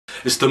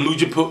It's the mood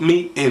you put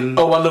me in.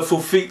 A wonderful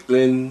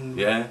feeling.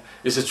 Yeah,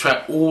 it's a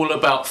track all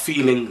about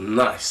feeling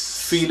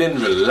nice, Feeling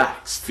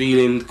relaxed.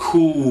 feeling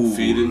cool,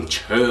 Feeling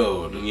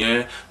chilled,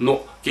 yeah,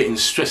 not getting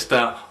stressed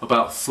out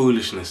about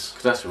foolishness.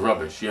 That's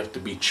rubbish. You have to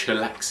be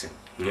chillaxing.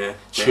 Yeah,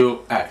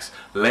 chillaxed,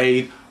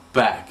 laid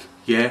back,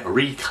 yeah,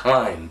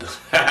 reclined.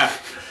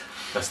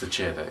 That's the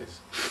chair, that is.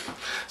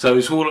 So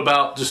it's all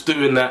about just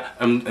doing that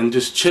and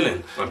just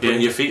chilling. And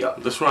putting your feet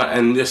up. That's right,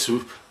 and this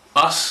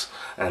us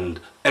and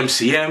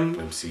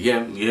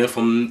MCM, yeah,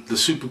 from the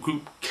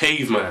supergroup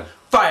Caveman.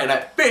 Fire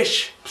that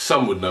fish!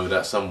 Some would know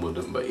that, some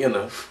wouldn't, but you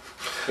know,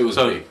 it was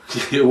big.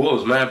 It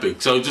was mad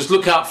big. So just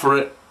look out for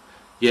it,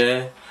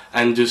 yeah,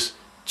 and just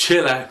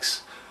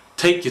chillax,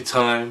 take your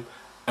time,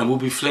 and we'll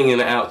be flinging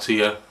it out to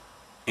you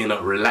in a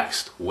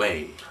relaxed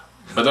way.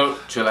 But don't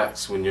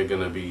chillax when you're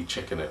gonna be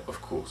checking it,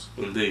 of course.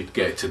 Indeed.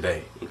 Get it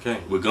today. Okay,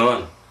 we're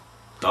gone.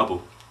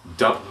 Double.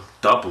 Double.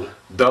 Double.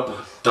 Double.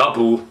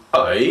 Double.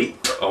 Aye.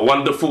 A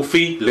wonderful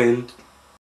feeling.